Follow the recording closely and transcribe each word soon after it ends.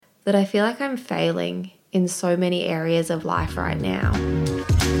that I feel like I'm failing in so many areas of life right now.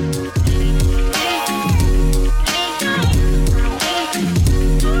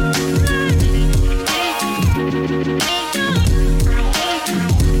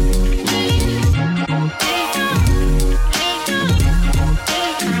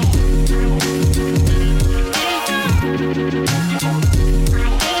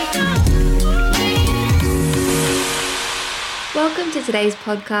 Welcome to today's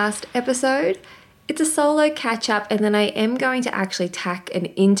podcast episode. It's a solo catch-up, and then I am going to actually tack an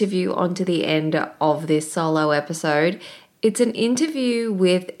interview onto the end of this solo episode. It's an interview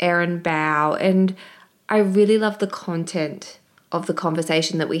with Erin Bow, and I really love the content of the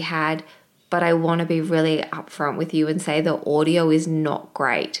conversation that we had, but I want to be really upfront with you and say the audio is not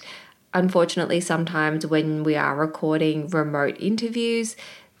great. Unfortunately, sometimes when we are recording remote interviews,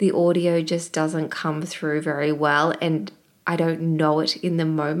 the audio just doesn't come through very well, and I don't know it in the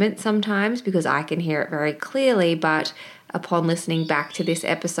moment sometimes because I can hear it very clearly, but upon listening back to this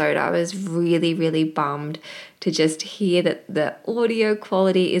episode, I was really, really bummed to just hear that the audio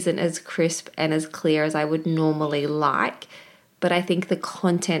quality isn't as crisp and as clear as I would normally like. But I think the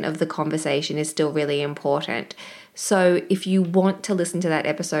content of the conversation is still really important. So if you want to listen to that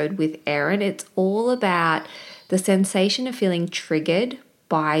episode with Erin, it's all about the sensation of feeling triggered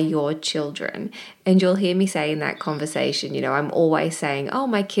by your children. And you'll hear me say in that conversation, I'm always saying, oh,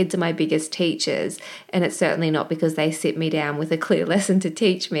 my kids are my biggest teachers. And it's certainly not because they sit me down with a clear lesson to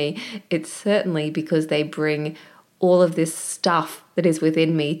teach me. It's certainly because they bring all of this stuff that is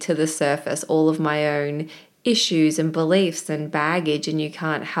within me to the surface, all of my own issues and beliefs and baggage. And you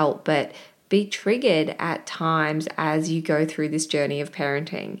can't help but be triggered at times as you go through this journey of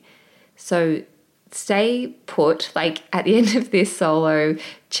parenting. So stay put, at the end of this solo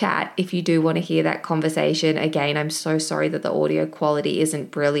chat, if you do want to hear that conversation. Again, I'm so sorry that the audio quality isn't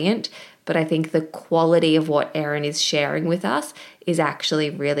brilliant, but I think the quality of what Erin is sharing with us is actually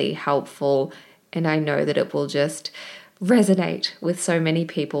really helpful, and I know that it will just resonate with so many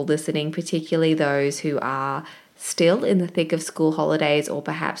people listening, particularly those who are still in the thick of school holidays or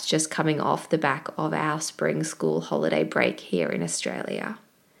perhaps just coming off the back of our spring school holiday break here in Australia.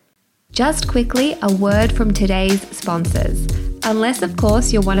 Just quickly, a word from today's sponsors. Unless, of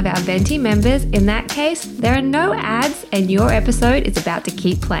course, you're one of our Venti members, in that case, there are no ads and your episode is about to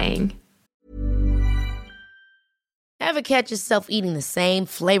keep playing. Ever catch yourself eating the same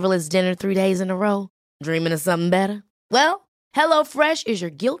flavorless dinner 3 days in a row? Dreaming of something better? Well, HelloFresh is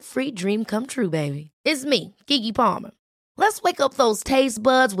your guilt-free dream come true, baby. It's me, Keke Palmer. Let's wake up those taste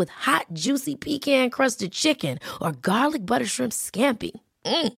buds with hot, juicy pecan-crusted chicken or garlic butter shrimp scampi.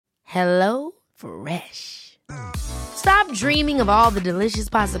 Hello Fresh. Stop dreaming of all the delicious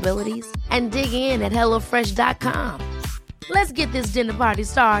possibilities and dig in at HelloFresh.com. Let's get this dinner party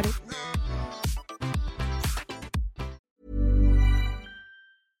started.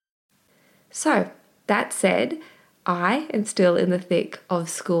 So, that said, I am still in the thick of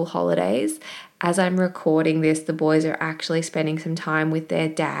school holidays. As I'm recording this, the boys are actually spending some time with their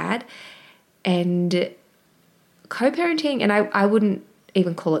dad, and co-parenting, and I wouldn't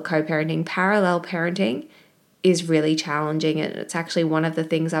even call it co-parenting, parallel parenting is really challenging, and it's actually one of the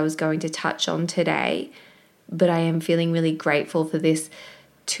things I was going to touch on today, but I am feeling really grateful for this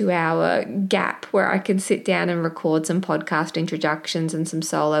 2-hour gap where I can sit down and record some podcast introductions and some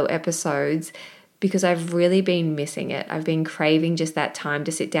solo episodes, because I've really been missing it. I've been craving just that time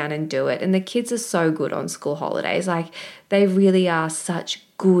to sit down and do it. And the kids are so good on school holidays. They really are such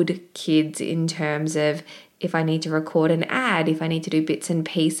good kids in terms of if I need to record an ad, if I need to do bits and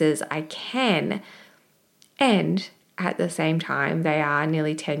pieces, I can. And at the same time, they are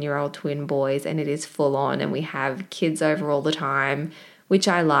nearly 10-year-old twin boys, and it is full on, and we have kids over all the time, which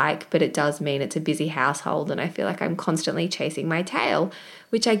I like, but it does mean it's a busy household, and I feel like I'm constantly chasing my tail,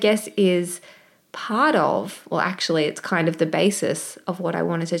 which I guess is part of, well, actually, it's kind of the basis of what I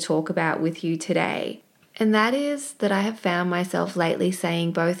wanted to talk about with you today. And that is that I have found myself lately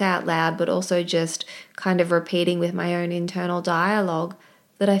saying both out loud, but also just kind of repeating with my own internal dialogue,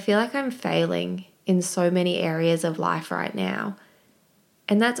 that I feel like I'm failing in so many areas of life right now.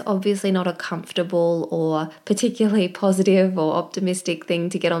 And that's obviously not a comfortable or particularly positive or optimistic thing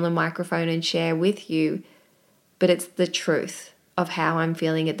to get on the microphone and share with you, but it's the truth of how I'm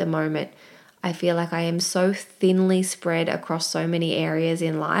feeling at the moment. I feel like I am so thinly spread across so many areas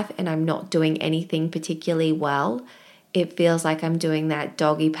in life, and I'm not doing anything particularly well. It feels like I'm doing that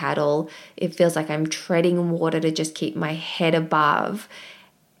doggy paddle. It feels like I'm treading water to just keep my head above.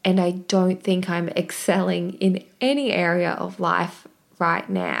 And I don't think I'm excelling in any area of life right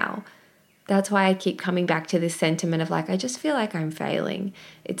now. That's why I keep coming back to this sentiment of like, I just feel like I'm failing.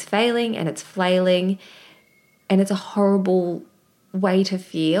 It's failing and it's flailing, and it's a horrible way to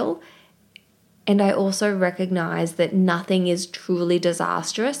feel. And I also recognize that nothing is truly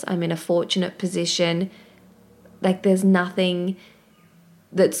disastrous. I'm in a fortunate position. Like, there's nothing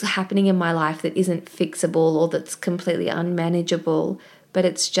that's happening in my life that isn't fixable or that's completely unmanageable, but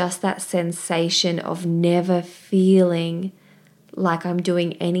it's just that sensation of never feeling like I'm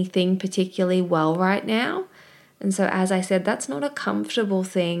doing anything particularly well right now. And so, as I said, that's not a comfortable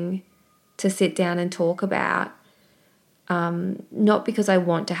thing to sit down and talk about. Not because I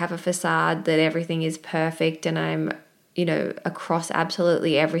want to have a facade that everything is perfect and I'm, across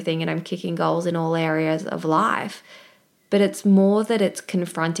absolutely everything and I'm kicking goals in all areas of life, but it's more that it's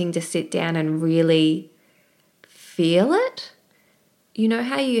confronting to sit down and really feel it. You know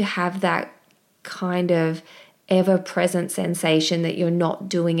how you have that kind of ever-present sensation that you're not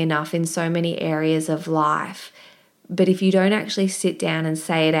doing enough in so many areas of life, but if you don't actually sit down and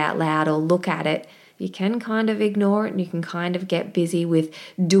say it out loud or look at it, you can kind of ignore it and you can kind of get busy with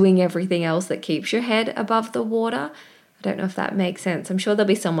doing everything else that keeps your head above the water. I don't know if that makes sense. I'm sure there'll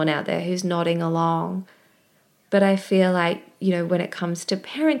be someone out there who's nodding along. But I feel like, when it comes to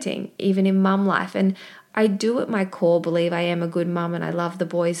parenting, even in mum life, and I do at my core believe I am a good mum and I love the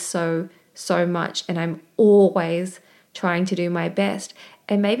boys so, so much, and I'm always trying to do my best.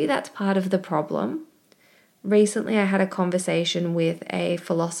 And maybe that's part of the problem. Recently, I had a conversation with a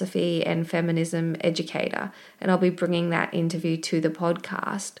philosophy and feminism educator, and I'll be bringing that interview to the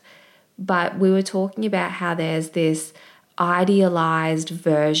podcast. But we were talking about how there's this idealized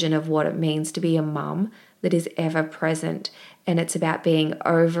version of what it means to be a mum that is ever present, and it's about being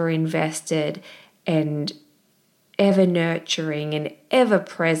over invested and ever nurturing and ever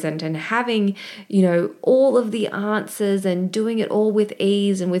present and having, all of the answers and doing it all with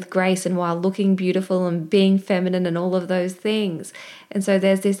ease and with grace and while looking beautiful and being feminine and all of those things. And so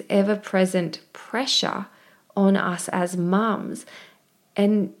there's this ever present pressure on us as mums,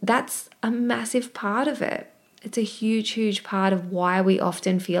 and that's a massive part of it. It's a huge, huge part of why we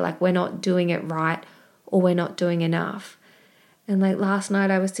often feel like we're not doing it right or we're not doing enough. And like last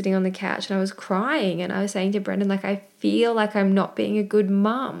night I was sitting on the couch and I was crying and I was saying to Brendan, like, I feel like I'm not being a good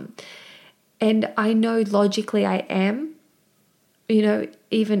mum. And I know logically I am,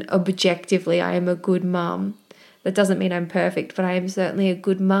 even objectively I am a good mum. That doesn't mean I'm perfect, but I am certainly a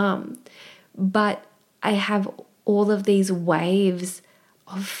good mum. But I have all of these waves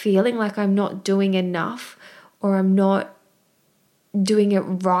of feeling like I'm not doing enough or I'm not doing it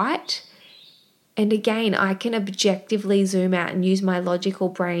right. And again, I can objectively zoom out and use my logical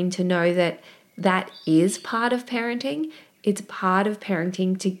brain to know that that is part of parenting. It's part of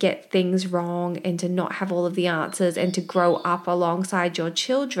parenting to get things wrong and to not have all of the answers and to grow up alongside your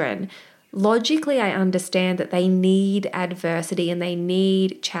children. Logically, I understand that they need adversity and they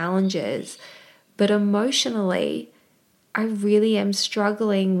need challenges. But emotionally, I really am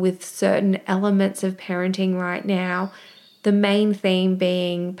struggling with certain elements of parenting right now. The main theme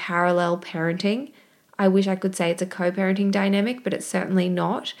being parallel parenting. I wish I could say it's a co-parenting dynamic, but it's certainly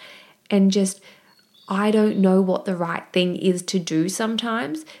not. And just, I don't know what the right thing is to do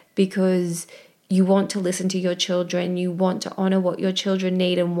sometimes, because you want to listen to your children, you want to honor what your children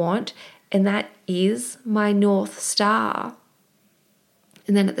need and want, and that is my North Star.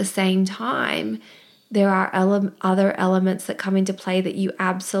 And then at the same time, there are other elements that come into play that you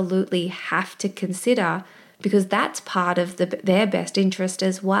absolutely have to consider, because that's part of their best interest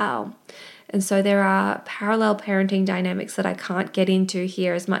as well. And so there are parallel parenting dynamics that I can't get into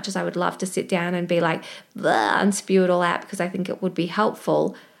here, as much as I would love to sit down and be like, blah, and spew it all out because I think it would be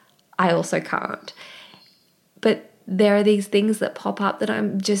helpful. I also can't. But there are these things that pop up that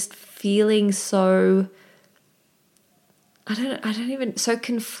I'm just feeling so, so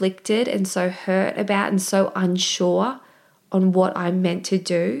conflicted and so hurt about and so unsure on what I'm meant to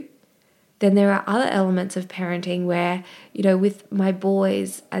do. Then there are other elements of parenting where, with my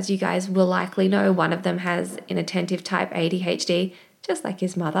boys, as you guys will likely know, one of them has inattentive type ADHD, just like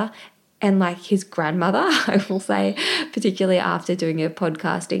his mother and like his grandmother, I will say, particularly after doing a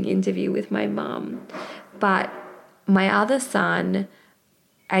podcasting interview with my mum. But my other son,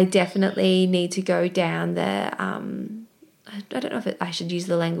 I definitely need to go down the, I don't know if I should use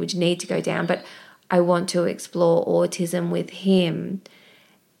the language need to go down, but I want to explore autism with him.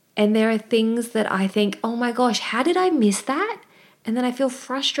 And there are things that I think, oh my gosh, how did I miss that? And then I feel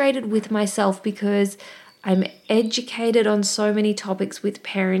frustrated with myself because I'm educated on so many topics with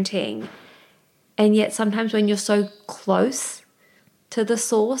parenting. And yet sometimes when you're so close to the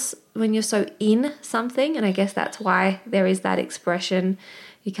source, when you're so in something, and I guess that's why there is that expression,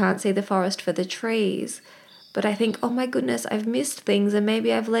 You can't see the forest for the trees. But I think, oh my goodness, I've missed things and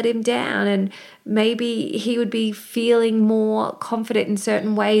maybe I've let him down, and maybe he would be feeling more confident in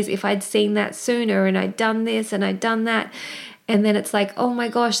certain ways if I'd seen that sooner and I'd done this and I'd done that. And then it's like, oh my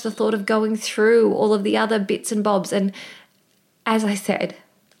gosh, the thought of going through all of the other bits and bobs. And as I said,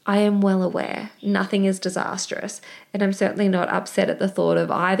 I am well aware nothing is disastrous. And I'm certainly not upset at the thought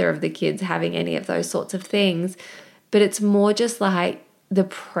of either of the kids having any of those sorts of things. But it's more just like the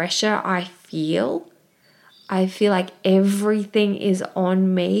pressure I feel. I feel like everything is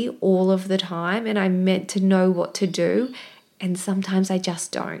on me all of the time, and I'm meant to know what to do, and sometimes I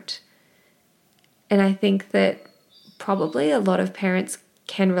just don't. And I think that probably a lot of parents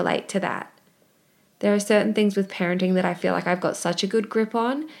can relate to that. There are certain things with parenting that I feel like I've got such a good grip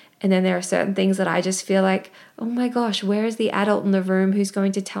on, and then there are certain things that I just feel like, oh my gosh, where is the adult in the room who's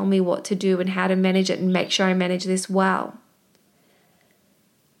going to tell me what to do and how to manage it and make sure I manage this well?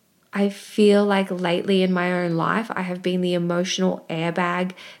 I feel like lately in my own life, I have been the emotional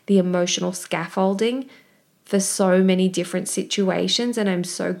airbag, the emotional scaffolding for so many different situations. And I'm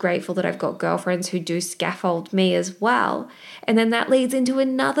so grateful that I've got girlfriends who do scaffold me as well. And then that leads into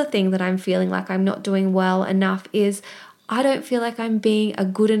another thing that I'm feeling like I'm not doing well enough is I don't feel like I'm being a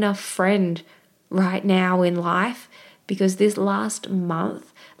good enough friend right now in life, because this last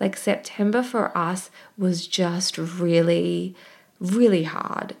month, like September for us, was just really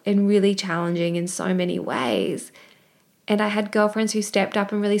hard and really challenging in so many ways. And I had girlfriends who stepped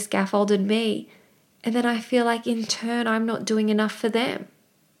up and really scaffolded me. And then I feel like in turn, I'm not doing enough for them.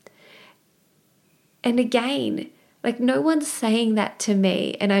 And again, like no one's saying that to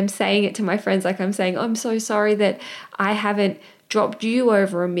me. And I'm saying it to my friends. Like I'm saying, I'm so sorry that I haven't dropped you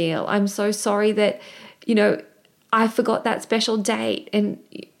over a meal. I'm so sorry that, I forgot that special date. And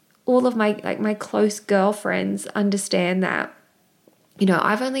all of my close girlfriends understand that.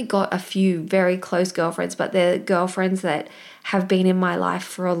 I've only got a few very close girlfriends, but they're girlfriends that have been in my life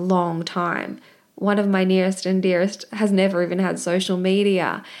for a long time. One of my nearest and dearest has never even had social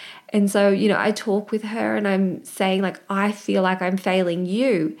media. And so, I talk with her and I'm saying like, I feel like I'm failing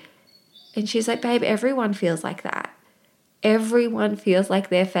you. And she's like, babe, everyone feels like that. Everyone feels like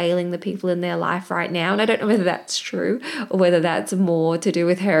they're failing the people in their life right now. And I don't know whether that's true or whether that's more to do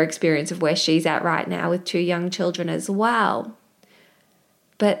with her experience of where she's at right now with 2 young children as well.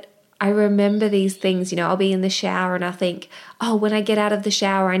 But I remember these things, I'll be in the shower and I think, oh, when I get out of the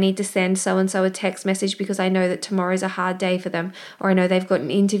shower, I need to send so-and-so a text message because I know that tomorrow's a hard day for them, or I know they've got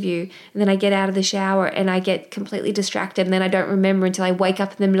an interview. And then I get out of the shower and I get completely distracted, and then I don't remember until I wake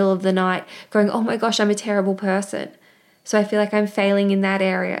up in the middle of the night going, oh my gosh, I'm a terrible person. So I feel like I'm failing in that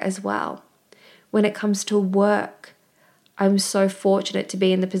area as well. When it comes to work, I'm so fortunate to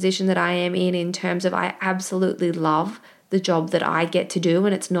be in the position that I am in terms of I absolutely love the job that I get to do,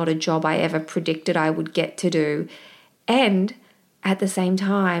 and it's not a job I ever predicted I would get to do. And at the same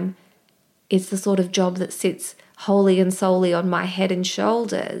time, it's the sort of job that sits wholly and solely on my head and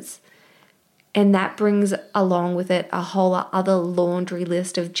shoulders. And that brings along with it a whole other laundry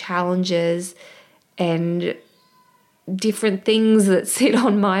list of challenges and different things that sit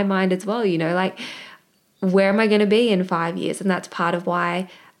on my mind as well, like where am I going to be in 5 years? And that's part of why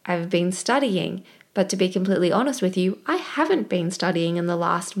I've been studying. But to be completely honest with you, I haven't been studying in the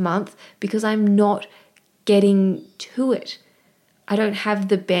last month because I'm not getting to it. I don't have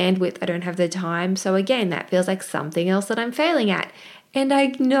the bandwidth, I don't have the time. So again, that feels like something else that I'm failing at. And I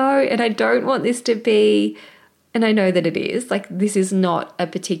know, and I don't want this to be, and I know that it is, like this is not a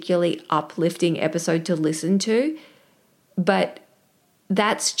particularly uplifting episode to listen to, but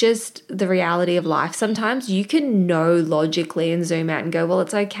that's just the reality of life. Sometimes you can know logically and zoom out and go, well,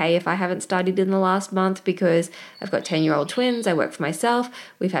 it's okay if I haven't studied in the last month because I've got 10-year-old twins, I work for myself,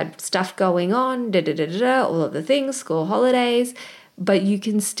 we've had stuff going on, all of the things, school holidays, but you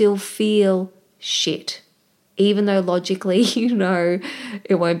can still feel shit. Even though logically,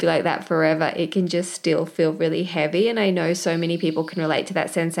 it won't be like that forever, it can just still feel really heavy. And I know so many people can relate to that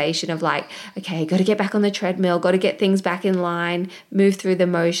sensation of like, okay, got to get back on the treadmill, got to get things back in line, move through the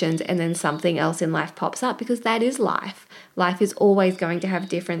motions, and then something else in life pops up, because that is life. Life is always going to have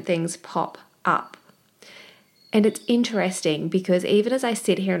different things pop up. And it's interesting because even as I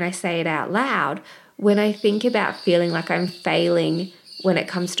sit here and I say it out loud, when I think about feeling like I'm failing when it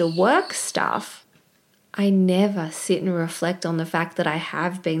comes to work stuff, I never sit and reflect on the fact that I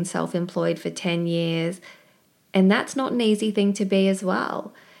have been self-employed for 10 years, and that's not an easy thing to be as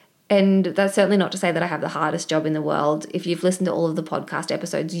well. And that's certainly not to say that I have the hardest job in the world. If you've listened to all of the podcast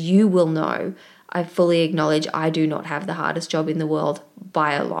episodes, you will know I fully acknowledge I do not have the hardest job in the world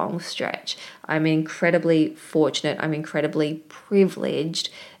by a long stretch. I'm incredibly fortunate. I'm incredibly privileged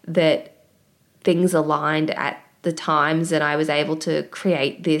that things aligned at the times that I was able to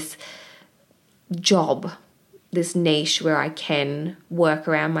create this job, this niche where I can work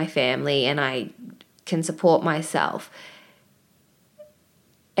around my family and I can support myself.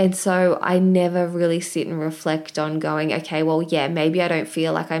 And so I never really sit and reflect on going, okay, well, yeah, maybe I don't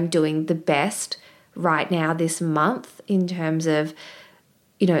feel like I'm doing the best right now this month in terms of,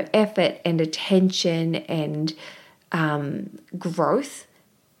 effort and attention and growth.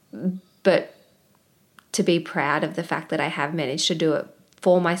 But to be proud of the fact that I have managed to do it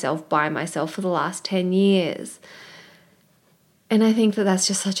for myself, by myself for the last 10 years. And I think that that's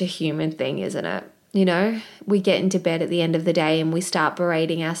just such a human thing, isn't it? We get into bed at the end of the day and we start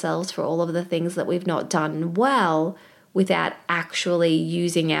berating ourselves for all of the things that we've not done well without actually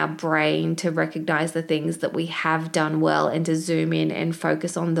using our brain to recognize the things that we have done well and to zoom in and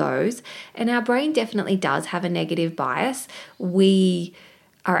focus on those. And our brain definitely does have a negative bias. We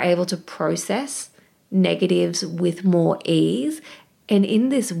are able to process negatives with more ease. And in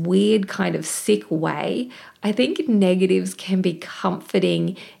this weird kind of sick way, I think negatives can be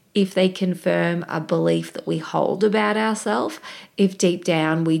comforting if they confirm a belief that we hold about ourselves. If deep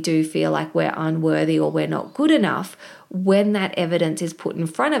down we do feel like we're unworthy or we're not good enough, when that evidence is put in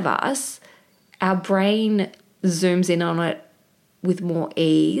front of us, our brain zooms in on it with more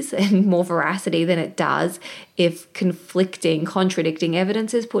ease and more veracity than it does if contradicting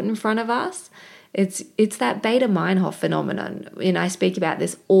evidence is put in front of us. It's that Baader-Meinhof phenomenon. And I speak about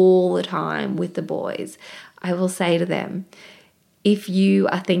this all the time with the boys. I will say to them, if you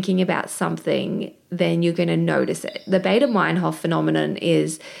are thinking about something, then you're going to notice it. The Baader-Meinhof phenomenon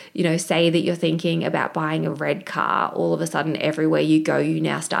is, say that you're thinking about buying a red car. All of a sudden, everywhere you go, you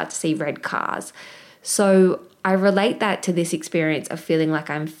now start to see red cars. So I relate that to this experience of feeling like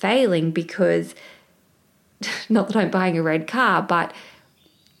I'm failing because, not that I'm buying a red car, but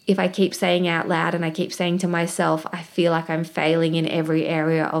if I keep saying out loud and I keep saying to myself, I feel like I'm failing in every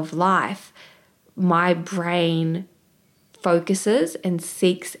area of life, my brain focuses and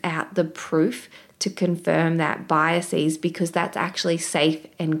seeks out the proof to confirm that biases, because that's actually safe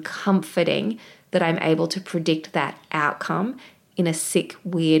and comforting that I'm able to predict that outcome in a sick,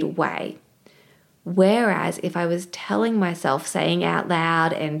 weird way. Whereas if I was telling myself, saying out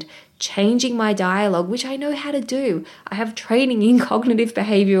loud and changing my dialogue, which I know how to do. I have training in cognitive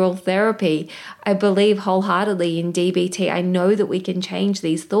behavioral therapy. I believe wholeheartedly in DBT. I know that we can change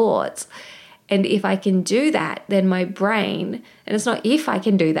these thoughts. And if I can do that, then my brain, and it's not if I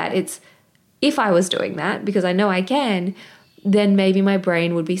can do that, it's if I was doing that, because I know I can, then maybe my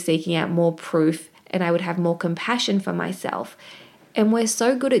brain would be seeking out more proof and I would have more compassion for myself. And we're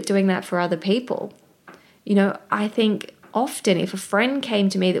so good at doing that for other people. I think often if a friend came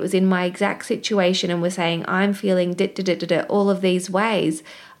to me that was in my exact situation and was saying, I'm feeling all of these ways,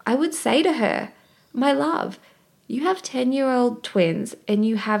 I would say to her, my love, you have 10-year-old twins and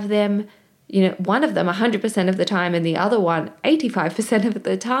you have them, one of them 100% of the time and the other one 85% of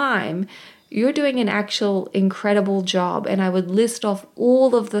the time. You're doing an actual incredible job. And I would list off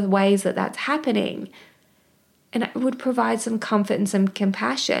all of the ways that that's happening. And it would provide some comfort and some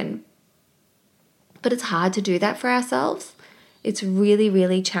compassion. But it's hard to do that for ourselves. It's really,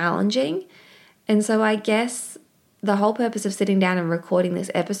 really challenging. And so I guess the whole purpose of sitting down and recording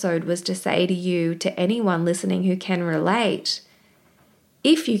this episode was to say to you, to anyone listening who can relate,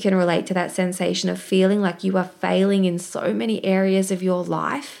 if you can relate to that sensation of feeling like you are failing in so many areas of your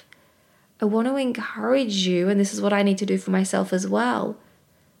life, I want to encourage you, and this is what I need to do for myself as well,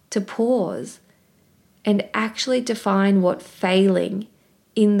 to pause and actually define what failing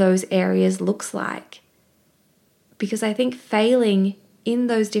in those areas looks like. Because I think failing in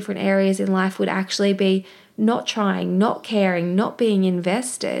those different areas in life would actually be not trying, not caring, not being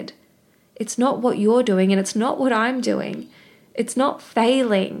invested. It's not what you're doing and it's not what I'm doing. It's not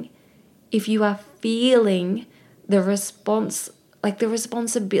failing if you are feeling the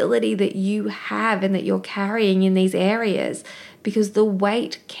responsibility that you have and that you're carrying in these areas, because the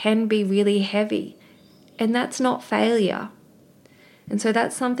weight can be really heavy, and that's not failure. And so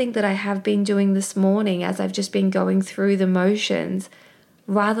that's something that I have been doing this morning as I've just been going through the motions.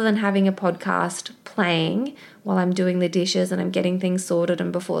 Rather than having a podcast playing while I'm doing the dishes and I'm getting things sorted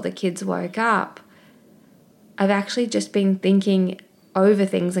and before the kids woke up, I've actually just been thinking over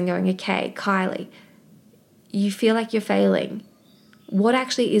things and going, okay, Kylie, you feel like you're failing. What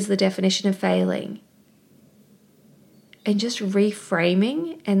actually is the definition of failing? and just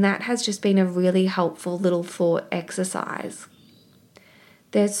reframing. And that has just been a really helpful little thought exercise.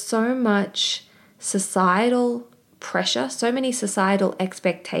 There's so much societal pressure, so many societal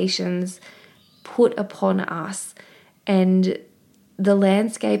expectations put upon us, and the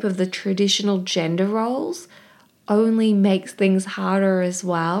landscape of the traditional gender roles only makes things harder as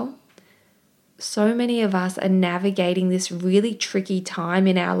well. So many of us are navigating this really tricky time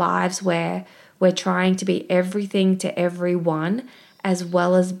in our lives where we're trying to be everything to everyone as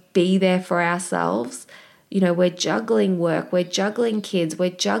well as be there for ourselves. You know, we're juggling work, we're juggling kids, we're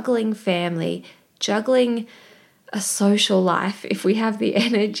juggling family, juggling a social life if we have the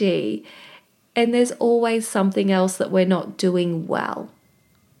energy. And there's always something else that we're not doing well.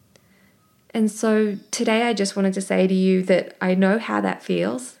 And so today I just wanted to say to you that I know how that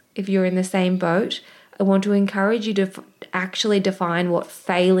feels. If you're in the same boat, I want to encourage you to actually define what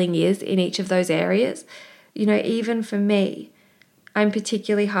failing is in each of those areas. You know, even for me, I'm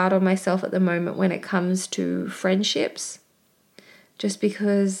particularly hard on myself at the moment when it comes to friendships, just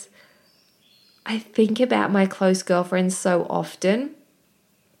because I think about my close girlfriends so often,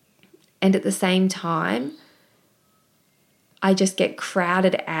 and at the same time, I just get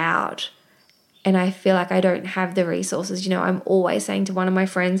crowded out and I feel like I don't have the resources. You know, I'm always saying to one of my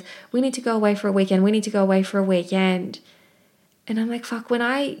friends, we need to go away for a weekend. We need to go away for a weekend. And I'm like, fuck, when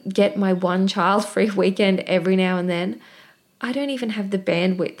I get my one child-free weekend every now and then, I don't even have the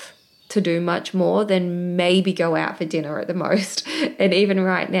bandwidth to do much more than maybe go out for dinner at the most. And even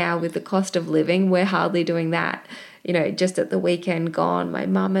right now with the cost of living, we're hardly doing that. You know, just at the weekend gone, my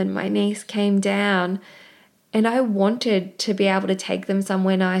mum and my niece came down and I wanted to be able to take them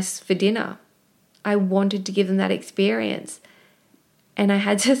somewhere nice for dinner. I wanted to give them that experience. And I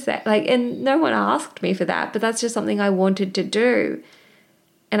had to say, like, and no one asked me for that, but that's just something I wanted to do.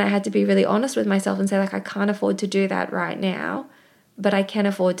 And I had to be really honest with myself and say, like, I can't afford to do that right now, but I can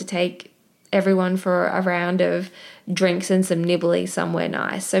afford to take everyone for a round of drinks and some nibbly somewhere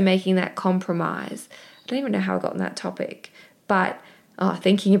nice. So making that compromise. I don't even know how I got on that topic, but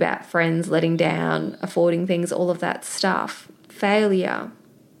thinking about friends letting down, affording things, all of that stuff. Failure.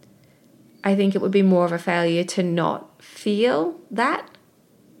 I think it would be more of a failure to not feel that,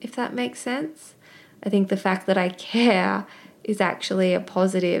 if that makes sense. I think the fact that I care is actually a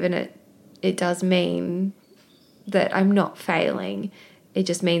positive, and it does mean that I'm not failing. It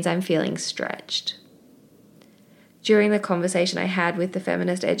just means I'm feeling stretched. During the conversation I had with the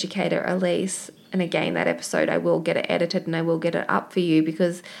feminist educator Elise, and again, that episode, I will get it edited and I will get it up for you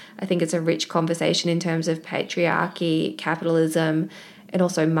because I think it's a rich conversation in terms of patriarchy, capitalism, and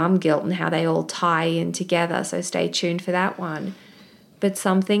also mum guilt and how they all tie in together. So stay tuned for that one. But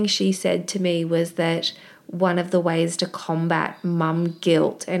something she said to me was that one of the ways to combat mum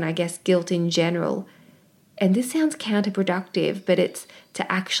guilt, and I guess guilt in general, and this sounds counterproductive, but it's to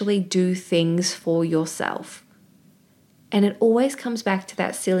actually do things for yourself. And it always comes back to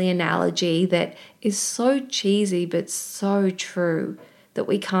that silly analogy that is so cheesy but so true, that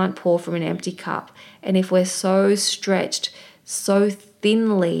we can't pour from an empty cup. And if we're so stretched so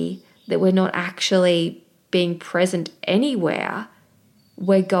thinly that we're not actually being present anywhere,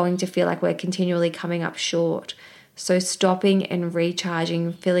 we're going to feel like we're continually coming up short. So stopping and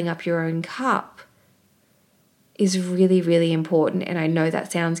recharging, filling up your own cup is really, really important. And I know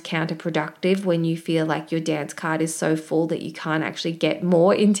that sounds counterproductive when you feel like your dance card is so full that you can't actually get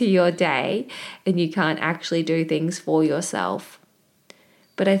more into your day and you can't actually do things for yourself.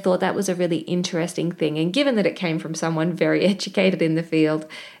 But I thought that was a really interesting thing. And given that it came from someone very educated in the field,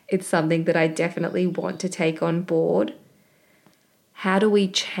 it's something that I definitely want to take on board. How do we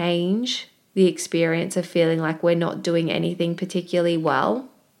change the experience of feeling like we're not doing anything particularly well?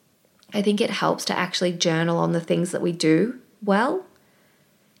 I think it helps to actually journal on the things that we do well.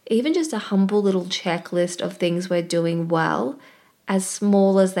 Even just a humble little checklist of things we're doing well, as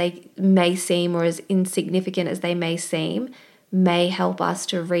small as they may seem or as insignificant as they may seem, may help us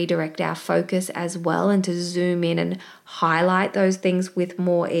to redirect our focus as well and to zoom in and highlight those things with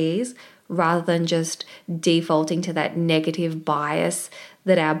more ease rather than just defaulting to that negative bias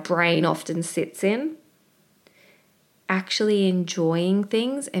that our brain often sits in. Actually enjoying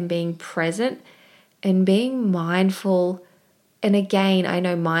things and being present and being mindful. And again, I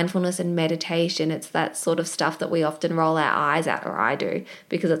know mindfulness and meditation, it's that sort of stuff that we often roll our eyes at, or I do,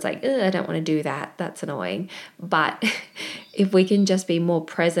 because it's like, I don't want to do that. That's annoying. But if we can just be more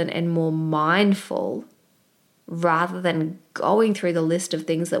present and more mindful rather than going through the list of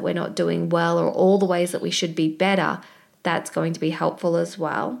things that we're not doing well or all the ways that we should be better, that's going to be helpful as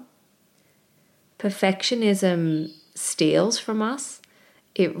well. Perfectionism steals from us.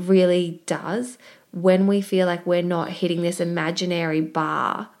 It really does. when we feel like we're not hitting this imaginary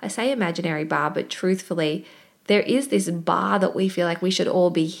bar. I say imaginary bar, but truthfully, there is this bar that we feel like we should all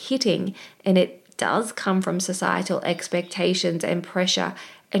be hitting, and it does come from societal expectations and pressure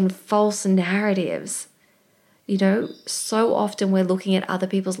and false narratives. You know, so often we're looking at other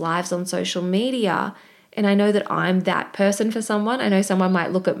people's lives on social media, and I know that I'm that person for someone. I know someone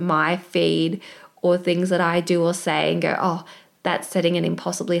might look at my feed or things that I do or say and go, oh, that's setting an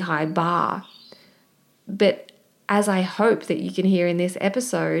impossibly high bar. But as I hope that you can hear in this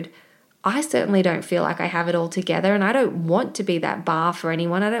episode, I certainly don't feel like I have it all together, and I don't want to be that bar for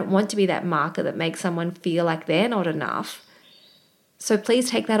anyone. I don't want to be that marker that makes someone feel like they're not enough. So please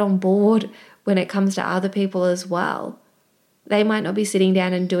take that on board when it comes to other people as well. They might not be sitting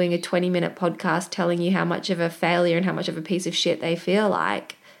down and doing a 20-minute podcast telling you how much of a failure and how much of a piece of shit they feel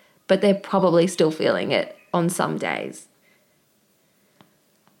like, but they're probably still feeling it on some days.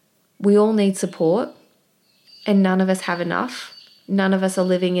 We all need support, and none of us have enough. None of us are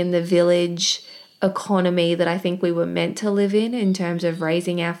living in the village economy that I think we were meant to live in terms of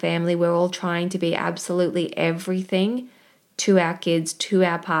raising our family. We're all trying to be absolutely everything to our kids, to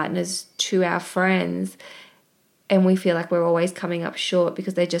our partners, to our friends. And we feel like we're always coming up short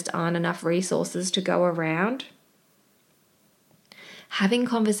because there just aren't enough resources to go around. Having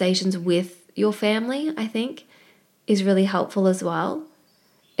conversations with your family, I think, is really helpful as well.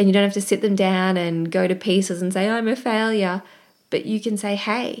 And you don't have to sit them down and go to pieces and say, I'm a failure. But you can say,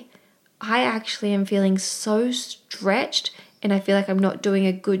 hey, I actually am feeling so stretched and I feel like I'm not doing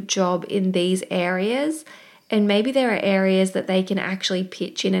a good job in these areas. And maybe there are areas that they can actually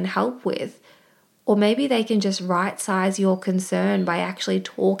pitch in and help with. Or maybe they can just right-size your concern by actually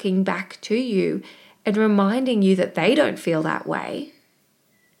talking back to you and reminding you that they don't feel that way.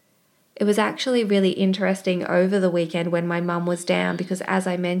 It was actually really interesting over the weekend when my mum was down because, as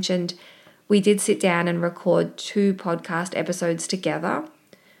I mentioned, we did sit down and record 2 podcast episodes together.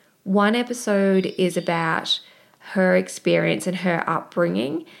 One episode is about her experience and her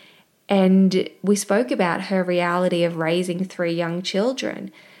upbringing, and we spoke about her reality of raising 3 young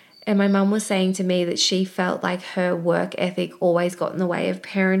children. And my mum was saying to me that she felt like her work ethic always got in the way of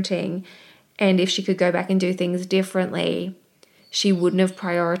parenting, and if she could go back and do things differently, she wouldn't have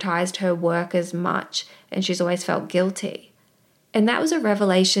prioritized her work as much, and she's always felt guilty. And that was a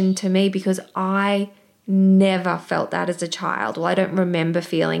revelation to me because I never felt that as a child. Well, I don't remember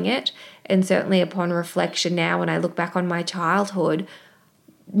feeling it, and certainly upon reflection now when I look back on my childhood,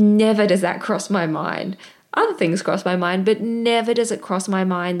 never does that cross my mind. Other things cross my mind, but never does it cross my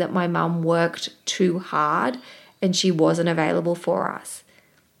mind that my mum worked too hard and she wasn't available for us.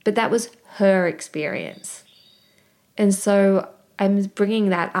 But that was her experience. And so I'm bringing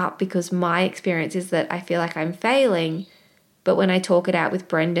that up because my experience is that I feel like I'm failing, but when I talk it out with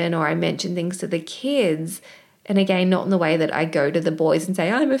Brendan or I mention things to the kids, and again, not in the way that I go to the boys and say,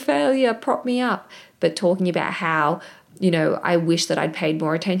 I'm a failure, prop me up, but talking about how, you know, I wish that I'd paid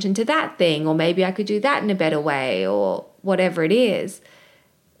more attention to that thing, or maybe I could do that in a better way, or whatever it is.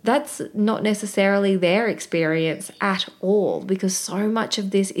 That's not necessarily their experience at all because so much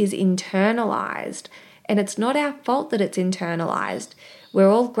of this is internalized. And it's not our fault that it's internalized. We're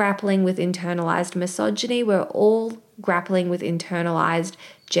all grappling with internalized misogyny. We're all grappling with internalized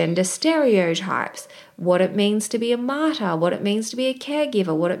gender stereotypes, what it means to be a martyr, what it means to be a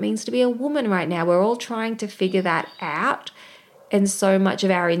caregiver, what it means to be a woman right now. We're all trying to figure that out. And so much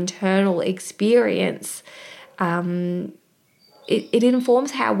of our internal experience, it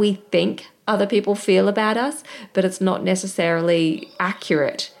informs how we think other people feel about us, but it's not necessarily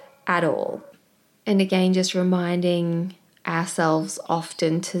accurate at all. And again, just reminding ourselves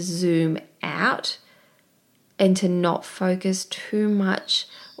often to zoom out and to not focus too much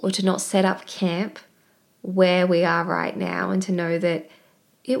or to not set up camp where we are right now, and to know that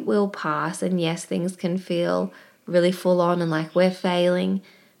it will pass. And yes, things can feel really full on and like we're failing,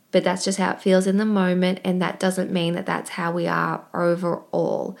 but that's just how it feels in the moment. And that doesn't mean that that's how we are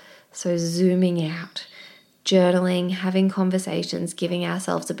overall. So zooming out, journaling, having conversations, giving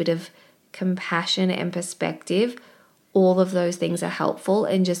ourselves a bit of compassion and perspective, all of those things are helpful.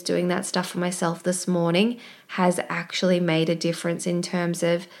 And just doing that stuff for myself this morning has actually made a difference in terms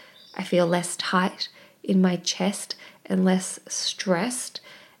of I feel less tight in my chest and less stressed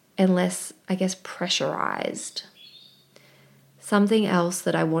and less, I guess, pressurized. Something else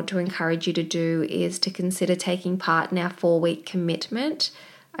that I want to encourage you to do is to consider taking part in our 4-week commitment.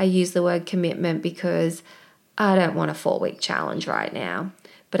 I use the word commitment because I don't want a 4-week challenge right now.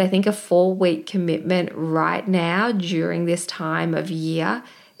 But I think a 4-week commitment right now during this time of year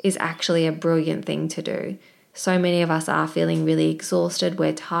is actually a brilliant thing to do. So many of us are feeling really exhausted.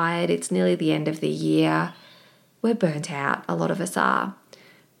 We're tired. It's nearly the end of the year. We're burnt out. A lot of us are.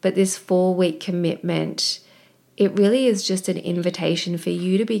 But this 4-week commitment, it really is just an invitation for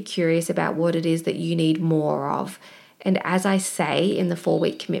you to be curious about what it is that you need more of. And as I say in the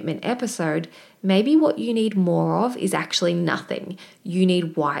 4-week commitment episode, maybe what you need more of is actually nothing. You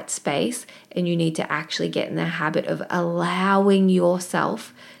need white space, and you need to actually get in the habit of allowing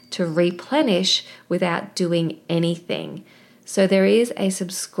yourself to replenish without doing anything. So there is a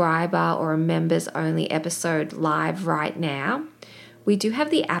subscriber or a members only episode live right now. We do have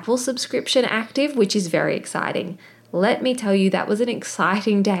the Apple subscription active, which is very exciting. Let me tell you, that was an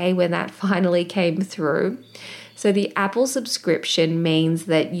exciting day when that finally came through. So the Apple subscription means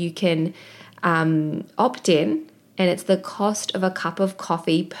that you can opt in, and it's the cost of a cup of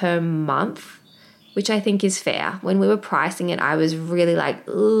coffee per month, which I think is fair. When we were pricing it, I was really like,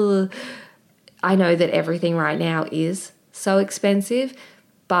 ugh. I know that everything right now is so expensive,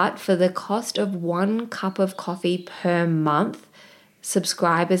 but for the cost of 1 cup of coffee per month,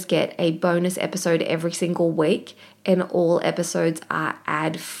 subscribers get a bonus episode every single week, and all episodes are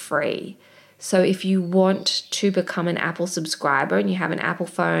ad-free. So if you want to become an Apple subscriber and you have an Apple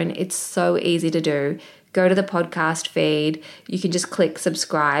phone, it's so easy to do. Go to the podcast feed. You can just click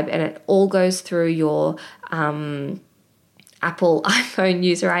subscribe, and it all goes through your Apple iPhone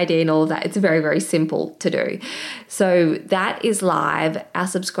user ID and all of that. It's very, very simple to do. So that is live. Our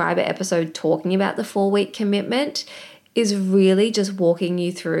subscriber episode talking about the 4-week commitment is really just walking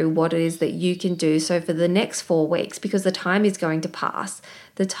you through what it is that you can do. So for the next 4 weeks, because the time is going to pass,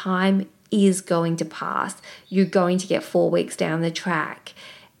 the time is going to pass. You're going to get 4 weeks down the track.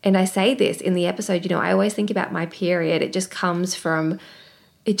 And I say this in the episode, I always think about my period. It just comes from,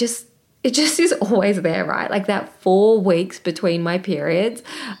 it just is always there, right? Like that 4 weeks between my periods,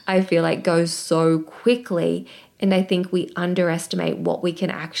 I feel like goes so quickly. And I think we underestimate what we can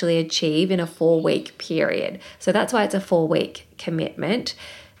actually achieve in a 4-week period. So that's why it's a 4-week commitment.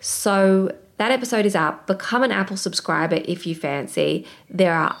 So that episode is up. Become an Apple subscriber if you fancy.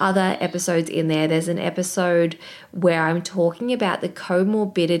 There are other episodes in there. There's an episode where I'm talking about the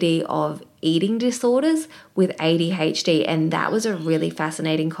comorbidity of eating disorders with ADHD, and that was a really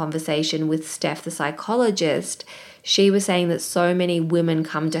fascinating conversation with Steph, the psychologist. She was saying that so many women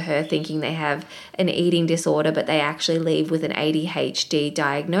come to her thinking they have an eating disorder, but they actually leave with an ADHD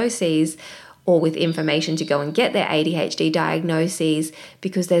diagnosis, or with information to go and get their ADHD diagnoses,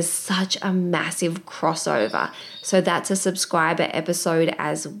 because there's such a massive crossover. So that's a subscriber episode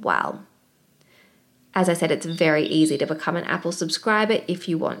as well. As I said, it's very easy to become an Apple subscriber if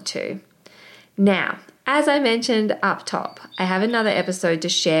you want to. Now, as I mentioned up top, I have another episode to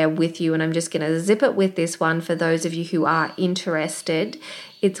share with you, and I'm just going to zip it with this one for those of you who are interested.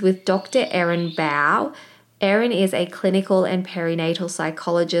 It's with Dr. Erin Bow. Erin is a clinical and perinatal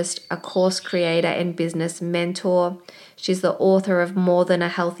psychologist, a course creator and business mentor. She's the author of More Than a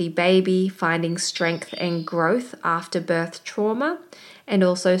Healthy Baby, Finding Strength and Growth After Birth Trauma, and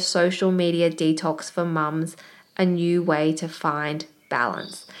also Social Media Detox for Mums, a New Way to Find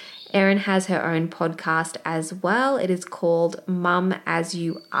Balance. Erin has her own podcast as well. It is called Mum As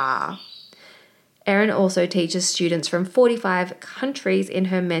You Are. Erin also teaches students from 45 countries in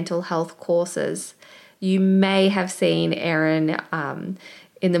her mental health courses. You may have seen Erin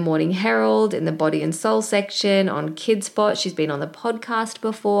in the Morning Herald, in the Body and Soul section, on KidSpot. She's been on the podcast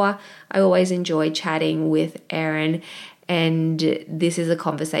before. I always enjoy chatting with Erin, and this is a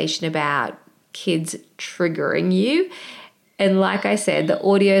conversation about kids triggering you. And like I said, the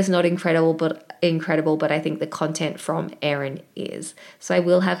audio is not incredible, but I think the content from Erin is. So I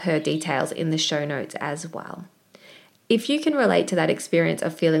will have her details in the show notes as well. If you can relate to that experience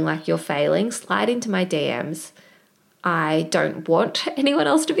of feeling like you're failing, slide into my DMs. I don't want anyone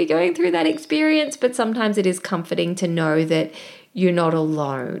else to be going through that experience, but sometimes it is comforting to know that you're not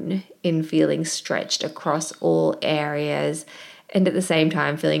alone in feeling stretched across all areas, and at the same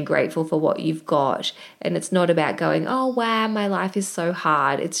time feeling grateful for what you've got. And it's not about going, oh wow, my life is so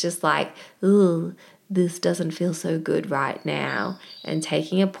hard. It's just like, ooh, this doesn't feel so good right now, and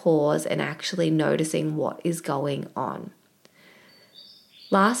taking a pause and actually noticing what is going on.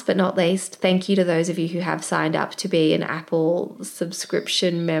 Last but not least, thank you to those of you who have signed up to be an Apple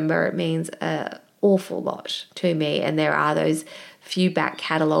subscription member. It means an awful lot to me, and there are those few back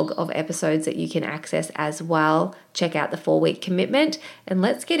catalogue of episodes that you can access as well. Check out the 4-week commitment, and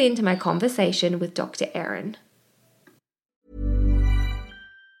let's get into my conversation with Dr. Erin.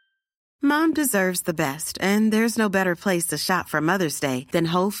 Mom deserves the best, and there's no better place to shop for Mother's Day than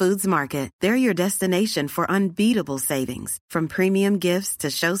Whole Foods Market. They're your destination for unbeatable savings, from premium gifts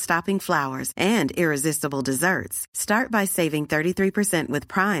to show-stopping flowers and irresistible desserts. Start by saving 33% with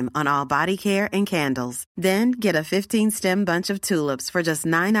Prime on all body care and candles. Then get a 15-stem bunch of tulips for just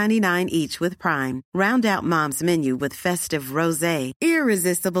 $9.99 each with Prime. Round out Mom's menu with festive rosé,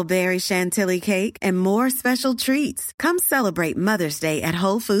 irresistible berry chantilly cake, and more special treats. Come celebrate Mother's Day at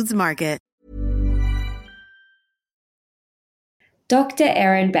Whole Foods Market. Dr.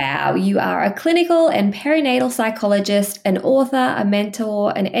 Erin Bow, you are a clinical and perinatal psychologist, an author, a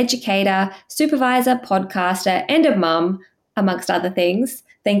mentor, an educator, supervisor, podcaster, and a mum, amongst other things.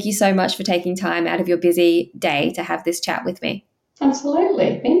 Thank you so much for taking time out of your busy day to have this chat with me.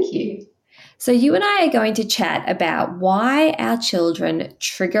 Absolutely. Thank you. So you and I are going to chat about why our children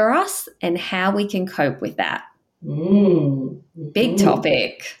trigger us and how we can cope with that. Big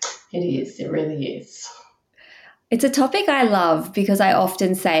topic. It is. It really is. It's a topic I love because I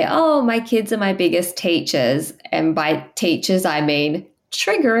often say, oh, my kids are my biggest teachers. And by teachers, I mean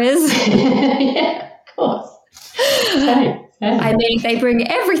triggerers. Yeah, of course. Same. I mean, they bring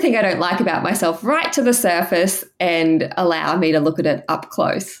everything I don't like about myself right to the surface and allow me to look at it up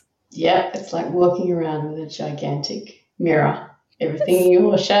close. Yeah, it's like walking around with a gigantic mirror. Everything in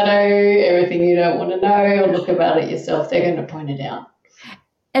your shadow, everything you don't want to know or look about it yourself, they're going to point it out.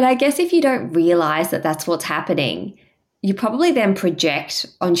 And I guess if you don't realize that that's what's happening, you probably then project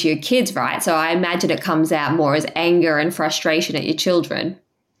onto your kids, right? So I imagine it comes out more as anger and frustration at your children.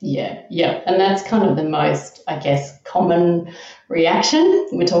 Yeah. And that's kind of the most, I guess, common reaction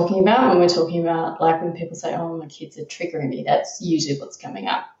we're talking about when we're talking about, like, when people say, oh, my kids are triggering me. That's usually what's coming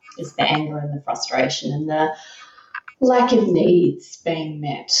up, is the anger and the frustration and the lack of needs being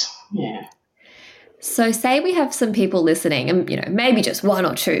met. Yeah. So say we have some people listening, and maybe just one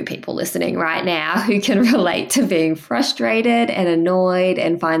or two people listening right now who can relate to being frustrated and annoyed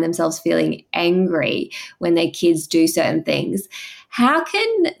and find themselves feeling angry when their kids do certain things. How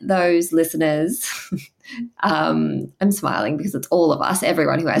can those listeners, I'm smiling because it's all of us,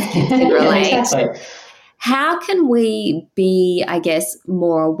 everyone who has kids can relate. Exactly. How can we be, I guess,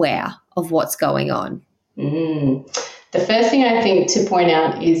 more aware of what's going on? The first thing I think to point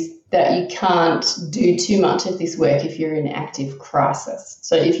out is that you can't do too much of this work if you're in active crisis.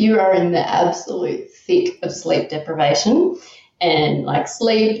 So if you are in the absolute thick of sleep deprivation and like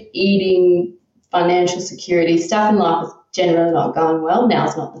sleep, eating, financial security, stuff in life is generally not going well,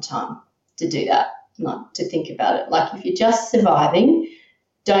 now's not the time to do that, not to think about it. Like if you're just surviving,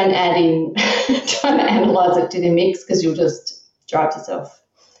 don't add in, don't analyse it to the mix because you'll just drive yourself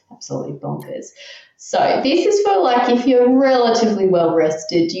absolutely bonkers. So this is for like if you're relatively well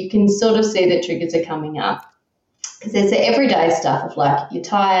rested, you can sort of see that triggers are coming up because there's the everyday stuff of like you're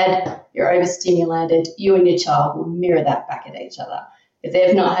tired, you're overstimulated, you and your child will mirror that back at each other. If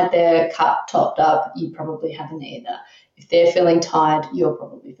they've not had their cup topped up, you probably haven't either. If they're feeling tired, you're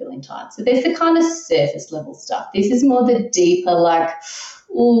probably feeling tired. So there's the kind of surface level stuff. This is more the deeper like,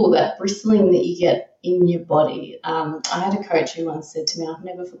 that bristling that you get in your body. I had a coach who once said to me, I've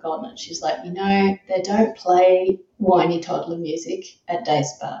never forgotten it, she's like, they don't play whiny toddler music at day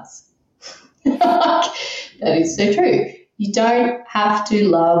spas. That is so true. You don't have to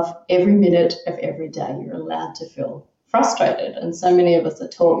love every minute of every day. You're allowed to feel frustrated. And so many of us are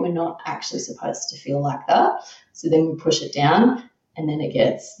taught we're not actually supposed to feel like that. So then we push it down and then it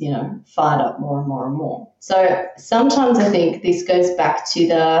gets, fired up more and more and more. So sometimes I think this goes back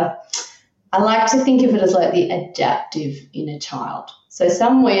to I like to think of it as like the adaptive inner child. So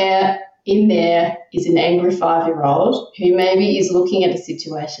somewhere in there is an angry 5-year-old who maybe is looking at a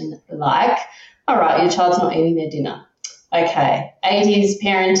situation like, all right, your child's not eating their dinner. Okay, 80s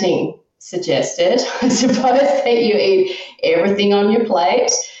parenting suggested, I suppose, that you eat everything on your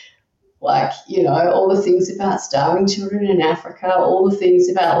plate, like, all the things about starving children in Africa, all the things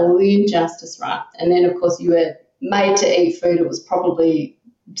about all the injustice, right? And then, of course, you were made to eat food. It was probably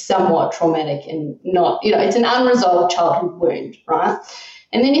somewhat traumatic and not, it's an unresolved childhood wound, right?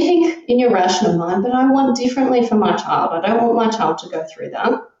 And then you think in your rational mind, but I want differently for my child. I don't want my child to go through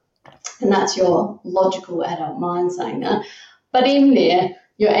that. And that's your logical adult mind saying that. But in there,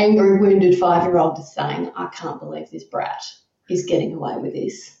 your angry, wounded 5-year-old is saying, I can't believe this brat is getting away with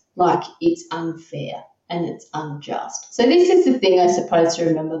this. Like, it's unfair and it's unjust. So this is the thing I suppose to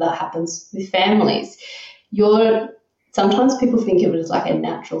remember that happens with families. Sometimes people think of it as like a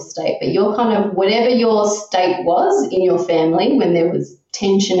natural state, but you're kind of, whatever your state was in your family when there was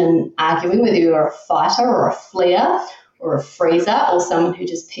tension and arguing, whether you were a fighter or a fleer or a freezer or someone who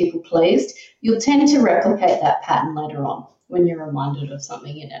just people pleased, you'll tend to replicate that pattern later on. when you're reminded of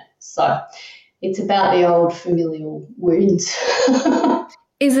something in it. So it's about the old familial wounds.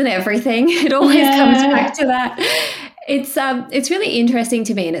 Isn't everything? It always comes back to that. It's really interesting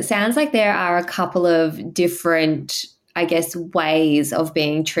to me, and it sounds like there are a couple of different, I guess, ways of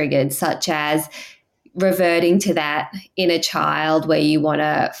being triggered, such as reverting to that inner child where you want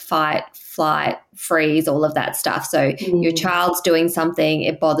to fight, flight, freeze, all of that stuff. So your child's doing something,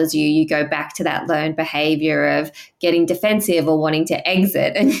 it bothers you, you go back to that learned behavior of getting defensive or wanting to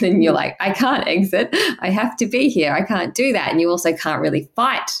exit. And then you're like, I can't exit. I have to be here. I can't do that. And you also can't really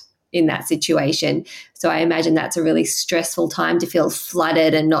fight in that situation. So I imagine that's a really stressful time to feel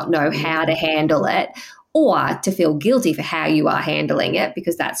flooded and not know how to handle it, or to feel guilty for how you are handling it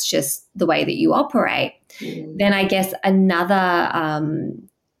because that's just the way that you operate. Then I guess another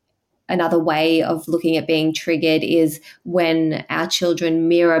way of looking at being triggered is when our children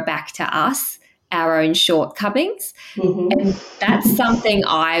mirror back to us our own shortcomings. And that's something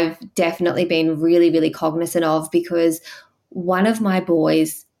I've definitely been really, really cognizant of because one of my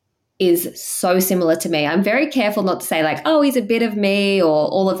boys is so similar to me. I'm very careful not to say like, oh, he's a bit of me or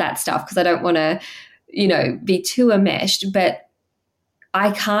all of that stuff because I don't want to, be too enmeshed, but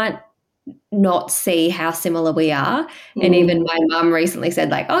I can't not see how similar we are. And even my mum recently said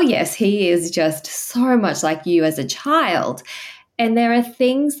like, oh yes, he is just so much like you as a child. And there are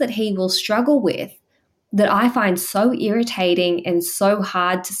things that he will struggle with that I find so irritating and so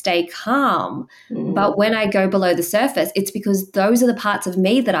hard to stay calm. But when I go below the surface, it's because those are the parts of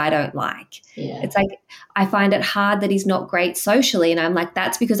me that I don't like. It's like I find it hard that he's not great socially. And I'm like,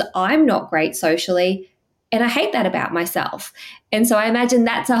 that's because I'm not great socially. And I hate that about myself. And so I imagine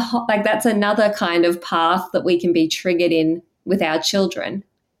that's that's another kind of path that we can be triggered in with our children.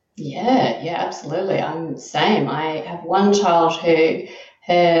 Yeah, absolutely. I'm the same. I have one child who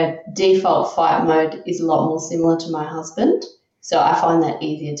her default fight mode is a lot more similar to my husband. So I find that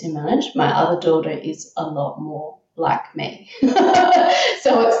easier to manage. My other daughter is a lot more like me.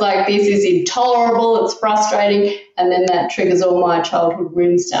 So it's like, this is intolerable, it's frustrating. And then that triggers all my childhood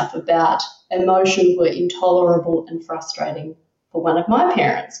wound stuff about emotions were intolerable and frustrating for one of my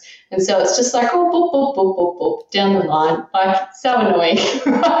parents. And so it's just like, oh, boop, boop, boop, boop, boop, down the line. Like, so annoying,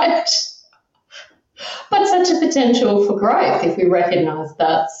 right? But such a potential for growth if we recognise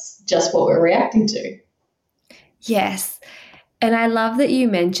that's just what we're reacting to. Yes. And I love that you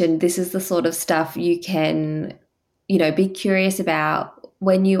mentioned this is the sort of stuff you can, be curious about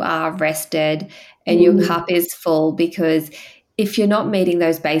when you are rested and your cup is full, because if you're not meeting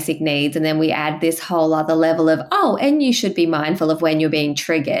those basic needs and then we add this whole other level of, oh, and you should be mindful of when you're being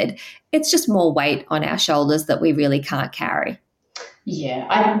triggered, it's just more weight on our shoulders that we really can't carry. Yeah,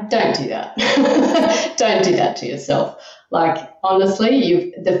 I don't do that. Don't do that to yourself. Like,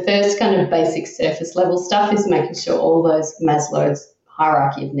 honestly, the first kind of basic surface level stuff is making sure all those Maslow's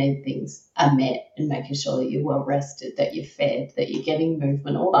hierarchy of need things are met and making sure that you're well rested, that you're fed, that you're getting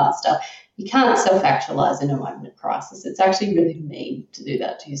movement, all that stuff. You can't self-actualize in a moment of crisis. It's actually really mean to do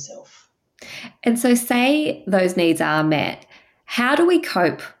that to yourself. And so say those needs are met. How do we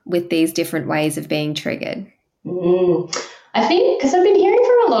cope with these different ways of being triggered? I think, because I've been hearing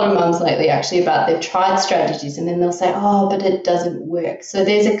from a lot of mums lately actually about they've tried strategies and then they'll say, oh, but it doesn't work. So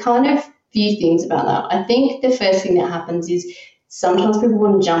there's a kind of few things about that. I think the first thing that happens is sometimes people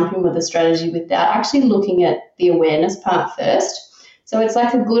want to jump in with a strategy without actually looking at the awareness part first. So it's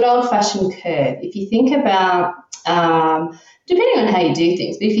like a good old-fashioned curve. If you think about, depending on how you do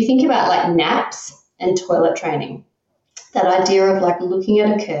things, but if you think about like naps and toilet training, that idea of like looking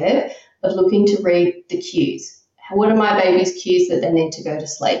at a curve, of looking to read the cues. What are my baby's cues that they need to go to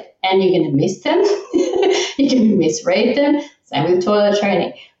sleep? And you're going to miss them. You're going to misread them. Same with toilet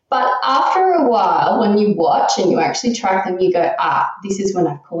training. But after a while, when you watch and you actually track them, you go, this is when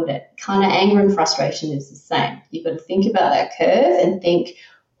I've caught it. Kind of anger and frustration is the same. You've got to think about that curve and think,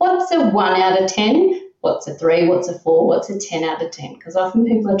 what's a 1 out of 10? What's a 3? What's a 4? What's a 10 out of 10? Because often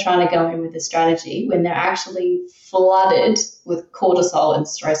people are trying to go in with a strategy when they're actually flooded with cortisol and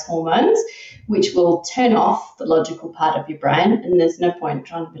stress hormones, which will turn off the logical part of your brain, and there's no point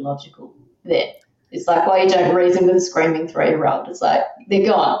trying to be logical there. It's like, you don't reason with a screaming 3-year-old. It's like, they're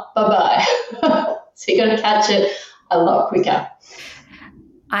gone. Bye-bye. So you got to catch it a lot quicker.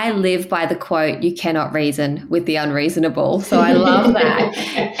 I live by the quote, you cannot reason with the unreasonable. So I love that.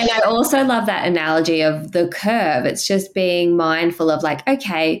 And I also love that analogy of the curve. It's just being mindful of like,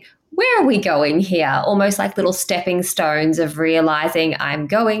 okay, where are we going here? Almost like little stepping stones of realizing I'm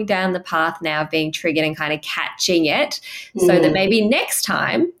going down the path now of being triggered and kind of catching it so that maybe next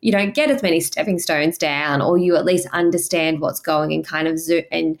time you don't get as many stepping stones down, or you at least understand what's going and kind of zoom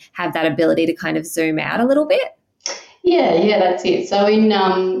and have that ability to kind of zoom out a little bit. Yeah, that's it. So I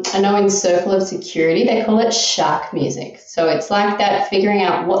know in Circle of Security, they call it shark music. So it's like that, figuring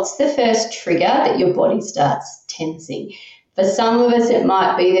out what's the first trigger that your body starts tensing. For some of us, it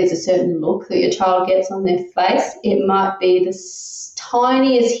might be there's a certain look that your child gets on their face. It might be the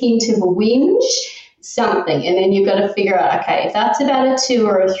tiniest hint of a whinge, something. And then you've got to figure out, okay, if that's about a 2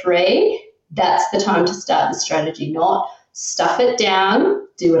 or a 3, that's the time to start the strategy, not stuff it down,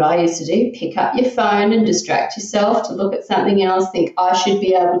 do what I used to do, pick up your phone and distract yourself to look at something else, think I should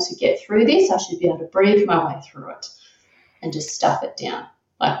be able to get through this, I should be able to breathe my way through it, and just stuff it down.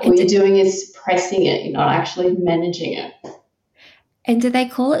 Like all you're doing is suppressing it, you're not actually managing it. And do they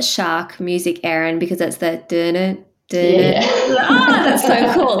call it shark music, Erin, because it's the dun Yeah. that's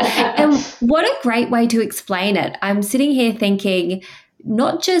so cool. And what a great way to explain it. I'm sitting here thinking,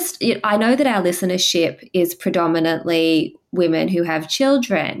 not just, I know that our listenership is predominantly women who have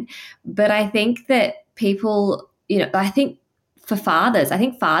children, but I think that people, I think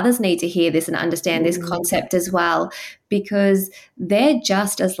fathers need to hear this and understand this concept as well, because they're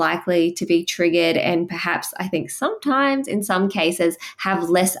just as likely to be triggered and perhaps, I think sometimes in some cases, have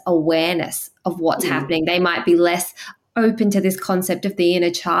less awareness of what's happening. They might be less open to this concept of the inner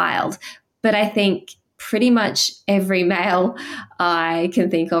child. But I think pretty much every male I can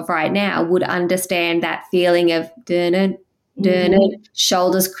think of right now would understand that feeling of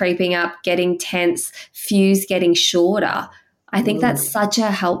shoulders creeping up, getting tense, fuse getting shorter. I think that's such a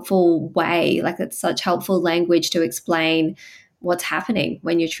helpful way, like it's such helpful language to explain what's happening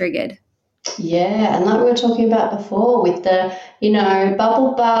when you're triggered. Yeah, and like we were talking about before with the,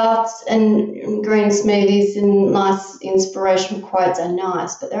 bubble baths and green smoothies and nice inspirational quotes are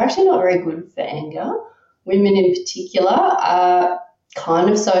nice, but they're actually not very good for anger. Women in particular are kind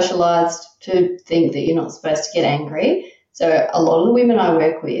of socialised to think that you're not supposed to get angry. So a lot of the women I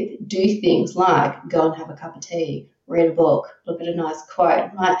work with do things like go and have a cup of tea, read a book, look at a nice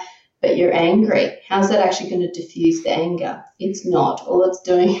quote, right? But you're angry. How's that actually going to diffuse the anger? It's not. All it's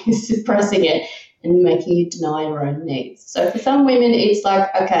doing is suppressing it and making you deny your own needs. So for some women, it's like,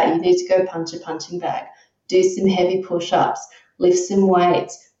 okay, you need to go punch a punching bag, do some heavy push-ups, lift some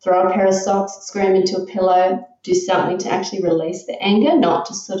weights, throw a pair of socks, scream into a pillow, do something to actually release the anger, not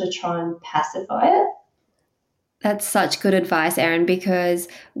to sort of try and pacify it. That's such good advice, Erin, because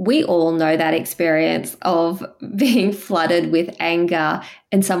we all know that experience of being flooded with anger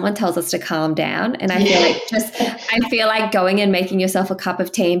and someone tells us to calm down. And I feel like going and making yourself a cup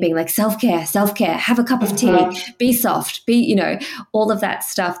of tea and being like, self-care, have a cup of tea, be soft, all of that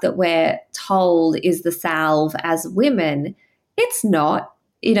stuff that we're told is the salve as women. It's not.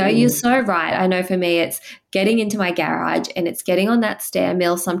 You're so right. I know for me, it's getting into my garage and it's getting on that stair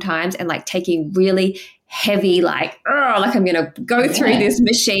mill sometimes and like taking really heavy, like I'm going to go through this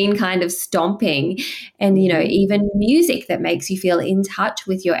machine kind of stomping. And, even music that makes you feel in touch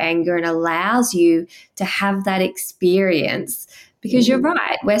with your anger and allows you to have that experience, because you're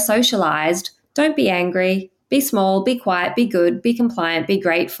right. We're socialized. Don't be angry, be small, be quiet, be good, be compliant, be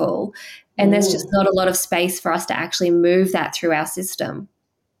grateful. And there's just not a lot of space for us to actually move that through our system.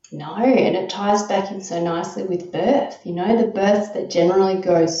 No, and it ties back in so nicely with birth. The births that generally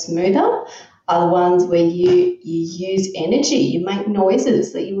go smoother are the ones where you use energy, you make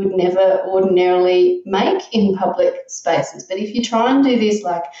noises that you would never ordinarily make in public spaces. But if you try and do this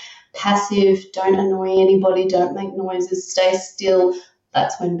like passive, don't annoy anybody, don't make noises, stay still,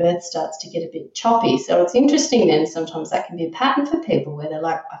 that's when birth starts to get a bit choppy. So it's interesting then sometimes that can be a pattern for people where they're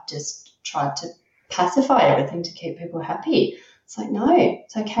like, I've just tried to pacify everything to keep people happy. It's like, no,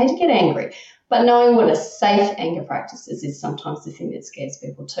 it's okay to get angry. But knowing what a safe anger practice is sometimes the thing that scares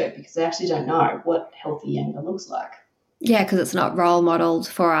people too, because they actually don't know what healthy anger looks like. Yeah, because it's not role modeled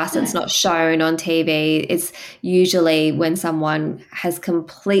for us. It's not shown on TV. It's usually when someone has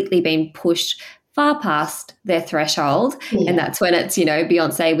completely been pushed far past their threshold, and that's when it's,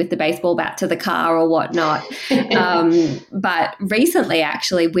 Beyonce with the baseball bat to the car or whatnot. But recently,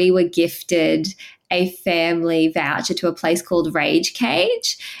 actually, we were gifted a family voucher to a place called Rage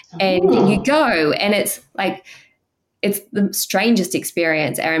Cage, and you go and it's the strangest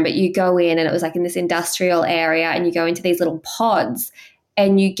experience, Erin, but you go in and it was like in this industrial area and you go into these little pods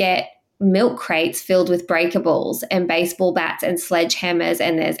and you get milk crates filled with breakables and baseball bats and sledgehammers,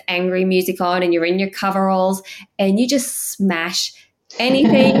 and there's angry music on and you're in your coveralls and you just smash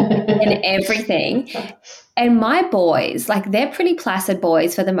anything and everything. And my boys, they're pretty placid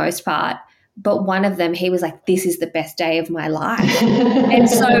boys for the most part, but one of them, he was like, this is the best day of my life. And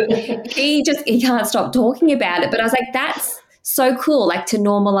so he can't stop talking about it. But I was like, that's so cool, to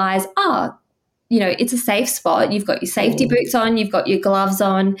normalize, it's a safe spot. You've got your safety boots on, you've got your gloves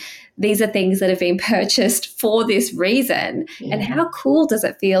on. These are things that have been purchased for this reason. Yeah. And how cool does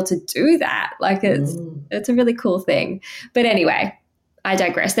it feel to do that? Like it's a really cool thing. But anyway, I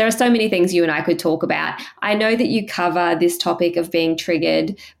digress. There are so many things you and I could talk about. I know that you cover this topic of being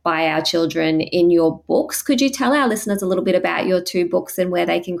triggered by our children in your books. Could you tell our listeners a little bit about your 2 books and where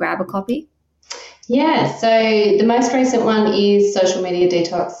they can grab a copy? Yeah, so the most recent one is Social Media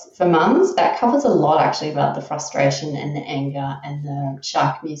Detox for Mums. That covers a lot actually about the frustration and the anger and the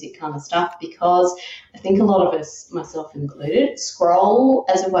shark music kind of stuff, because I think a lot of us, myself included, scroll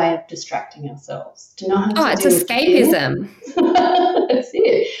as a way of distracting ourselves. To not have to it's escapism. That's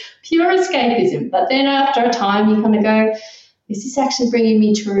it, pure escapism. But then after a time you kind of go, is this actually bringing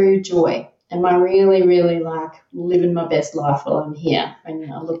me true joy? Am I really, really like living my best life while I'm here?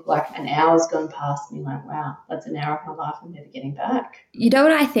 And I look like an hour's gone past me, like, wow, that's an hour of my life I'm never getting back. You know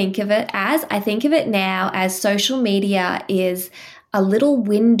what I think of it as? I think of it now as social media is a little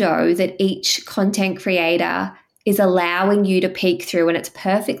window that each content creator is allowing you to peek through, and it's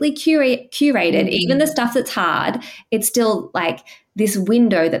perfectly curated. Even the stuff that's hard, it's still like this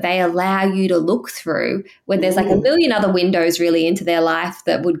window that they allow you to look through when there's like a million other windows really into their life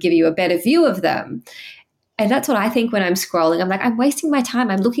that would give you a better view of them. And that's what I think when I'm scrolling. I'm like, I'm wasting my time.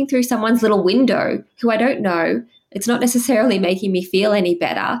 I'm looking through someone's little window who I don't know. It's not necessarily making me feel any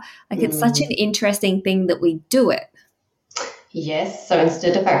better. Like it's such an interesting thing that we do it. Yes. So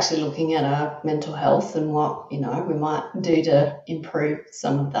instead of actually looking at our mental health and what, we might do to improve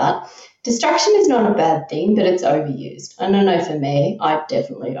some of that, distraction is not a bad thing, but it's overused. And I know for me, I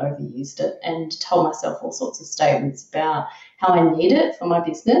definitely overused it and told myself all sorts of statements about how I need it for my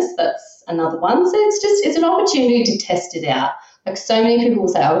business. That's another one. So it's an opportunity to test it out. Like so many people will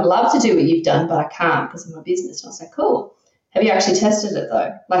say, I would love to do what you've done, but I can't because of my business. And I was like, cool. Have you actually tested it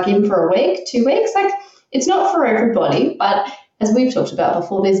though? Like even for a week, 2 weeks? Like it's not for everybody, but as we've talked about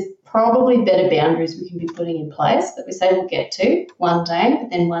before, there's probably better boundaries we can be putting in place that we say we'll get to one day,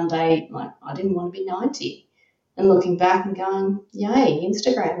 but then one day, like, I didn't want to be 90. And looking back and going, yay,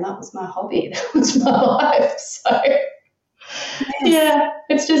 Instagram, that was my hobby. That was my life. So, yeah,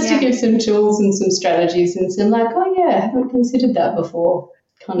 it's just to give some tools and some strategies and some like, oh, yeah, I haven't considered that before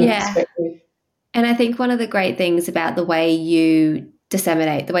kind of perspective. And I think one of the great things about the way you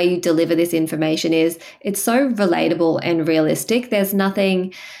disseminate, the way you deliver this information is it's so relatable and realistic. There's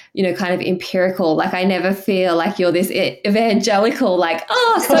nothing, kind of empirical. Like I never feel like you're this evangelical, like,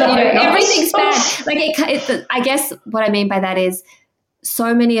 everything's bad. Like I guess what I mean by that is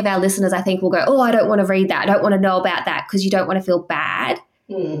so many of our listeners, I think, will go, oh, I don't want to read that. I don't want to know about that because you don't want to feel bad.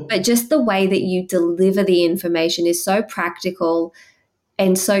 But just the way that you deliver the information is so practical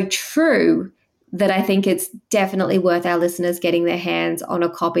and so true that I think it's definitely worth our listeners getting their hands on a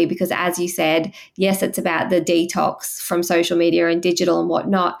copy because, as you said, yes, it's about the detox from social media and digital and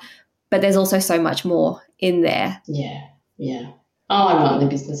whatnot, but there's also so much more in there. Yeah. Oh, I'm not in the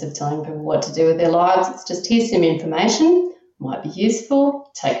business of telling people what to do with their lives. It's just here's some information, might be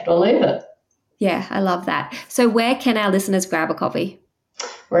useful, take it or leave it. Yeah, I love that. So where can our listeners grab a copy?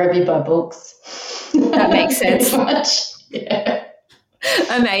 Wherever you buy books. That makes sense. Much. Yeah.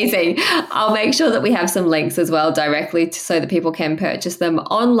 Amazing. I'll make sure that we have some links as well directly so that people can purchase them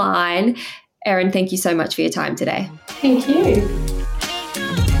online. Erin, thank you so much for your time today. Thank you.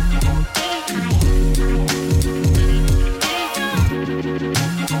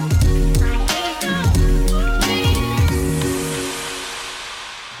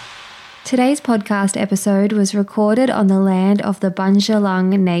 Today's podcast episode was recorded on the land of the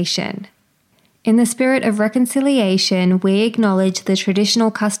Bundjalung Nation. In the spirit of reconciliation, we acknowledge the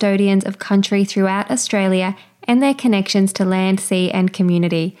traditional custodians of country throughout Australia and their connections to land, sea and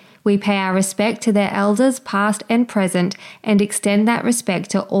community. We pay our respect to their elders past and present and extend that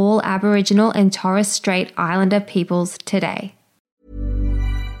respect to all Aboriginal and Torres Strait Islander peoples today.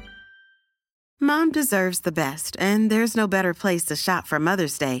 Mom deserves the best, and there's no better place to shop for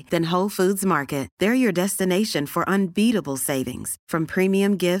Mother's Day than Whole Foods Market. They're your destination for unbeatable savings, from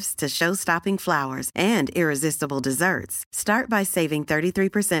premium gifts to show-stopping flowers and irresistible desserts. Start by saving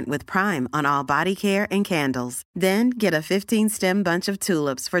 33% with Prime on all body care and candles. Then get a 15-stem bunch of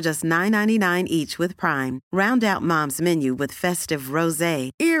tulips for just $9.99 each with Prime. Round out Mom's menu with festive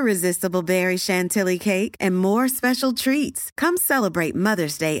rosé, irresistible berry chantilly cake, and more special treats. Come celebrate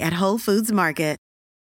Mother's Day at Whole Foods Market.